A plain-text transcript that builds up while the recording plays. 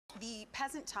the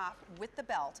peasant top with the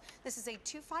belt. This is a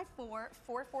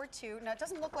 254-442. Now, it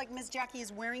doesn't look like Ms. Jackie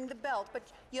is wearing the belt, but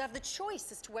you have the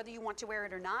choice as to whether you want to wear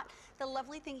it or not. The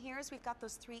lovely thing here is we've got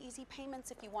those 3 easy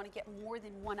payments if you want to get more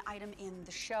than one item in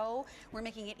the show. We're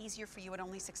making it easier for you at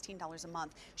only $16 a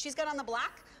month. She's got on the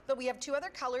black, but we have 2 other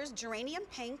colors, geranium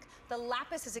pink. The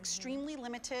lapis is extremely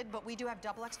limited, but we do have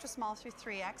double extra small through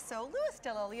 3X. So, Louis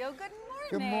Dell'Olio, good morning.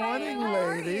 Good morning,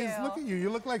 ladies. Look at you. You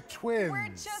look like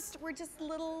twins. We're just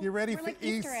little. You're ready for like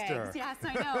Easter. Yes,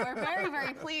 I know. We're very,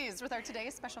 very pleased with our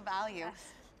today's special value.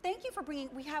 Yes. Thank you for bringing,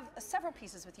 we have several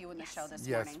pieces with you in the show this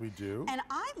morning. Yes, we do. And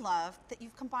I love that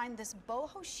you've combined this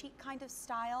boho chic kind of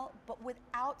style, but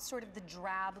without sort of the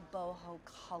drab boho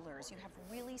colors. You have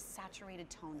really saturated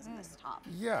tones in this top.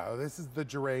 Yeah, this is the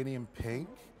geranium pink.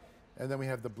 And then we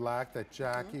have the black that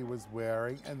Jackie was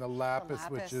wearing, and the lapis,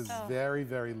 which is very,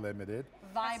 very limited.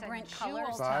 Vibrant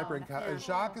colors. Vibrant colors. And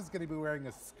Jacques is going to be wearing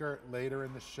a skirt later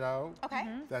in the show. Okay.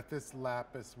 That this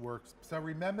lapis works. So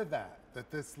remember that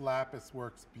this lapis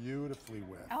works beautifully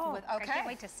with. Oh, okay. I can't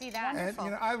wait to see that. And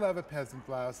you know, I love a peasant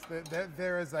blouse.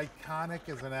 They're as iconic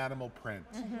as an animal print.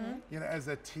 You know, as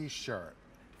a T-shirt.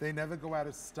 They never go out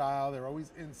of style. They're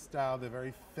always in style. They're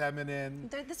very feminine.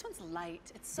 This one's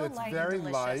light. It's so it's light very and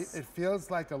delicious. light. It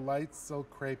feels like a light silk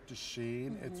crepe de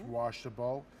chine. It's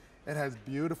washable. It has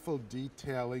beautiful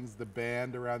detailings. The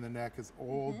band around the neck is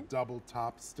all double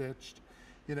top stitched.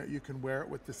 You know, you can wear it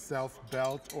with the self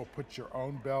belt or put your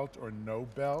own belt or no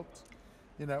belt.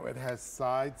 You know, it has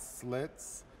side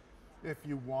slits. If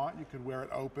you want, you could wear it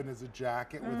open as a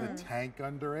jacket with a tank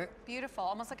under it. Beautiful,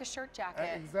 almost like a shirt jacket.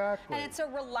 Exactly. And it's a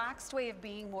relaxed way of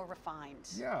being more refined.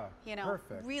 Yeah, you know,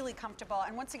 perfect. Really comfortable.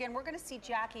 And once again, we're going to see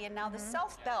Jackie, and now the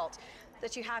self belt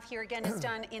that you have here again is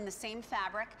done in the same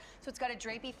fabric, so it's got a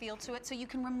drapey feel to it, so you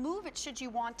can remove it should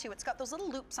you want to. It's got those little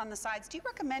loops on the sides. Do you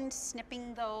recommend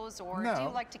snipping those, or do you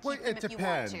like to keep them if you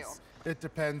want to? It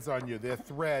depends on you. They're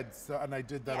threads, and I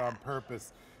did that on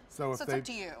purpose. So it's up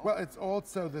to you. Well, it's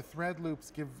also the thread loops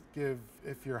give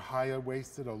if you're higher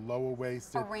waisted or lower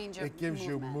waisted, a range of it gives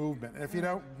you movement. And if you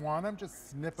don't want them,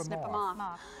 just snip them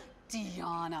off.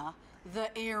 Diana, the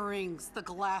earrings, the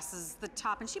glasses, the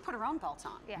top, and she put her own belt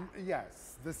on. Yeah.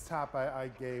 Yes, this top I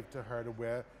gave to her to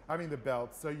wear. I mean the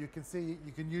belt, so you can see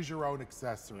you can use your own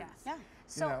accessories. Yeah.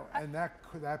 So, you know, and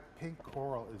that pink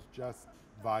coral is just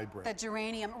vibrant. The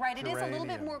geranium, right? It is a little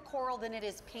bit more coral than it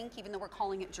is pink, even though we're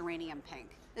calling it geranium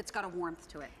pink. It's got a warmth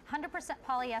to it. 100%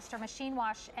 polyester, machine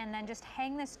wash, and then just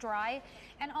hang this dry.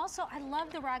 And also, I love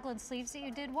the raglan sleeves that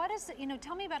you did. What is it? You know,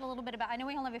 tell me about a little bit about. I know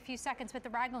we only have a few seconds, but the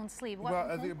raglan sleeve.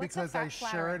 Because I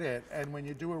shirred it, and when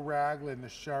you do a raglan, the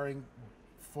shirring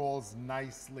falls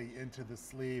nicely into the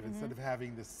sleeve instead of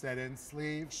having the set-in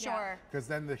sleeve. Sure. Because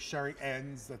then the shirring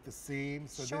ends at the seam,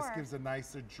 so this gives a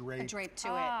nicer drape, to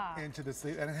it into the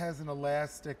sleeve, and it has an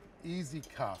elastic, easy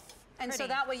cuff. And so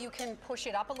that way you can push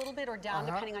it up a little bit or down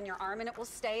depending on your arm, and it will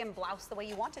stay and blouse the way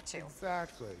you want it to.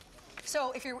 Exactly.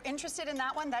 So if you're interested in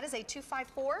that one, that is a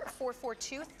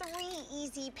 254-442, 3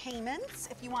 easy payments.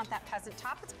 If you want that peasant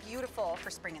top, it's beautiful for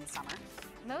spring and summer.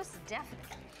 Most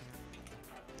definitely.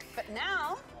 But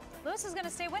now, Louis is going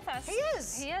to stay with us. He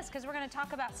is. He is, because we're going to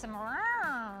talk about some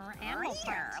animal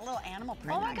print. A little animal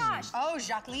print. Oh my gosh. Oh,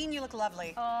 Jacqueline, you look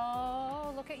lovely.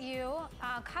 Oh, look at you.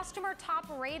 Customer top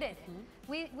rated.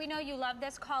 We know you love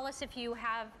this. Call us if you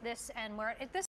have this and wear it. This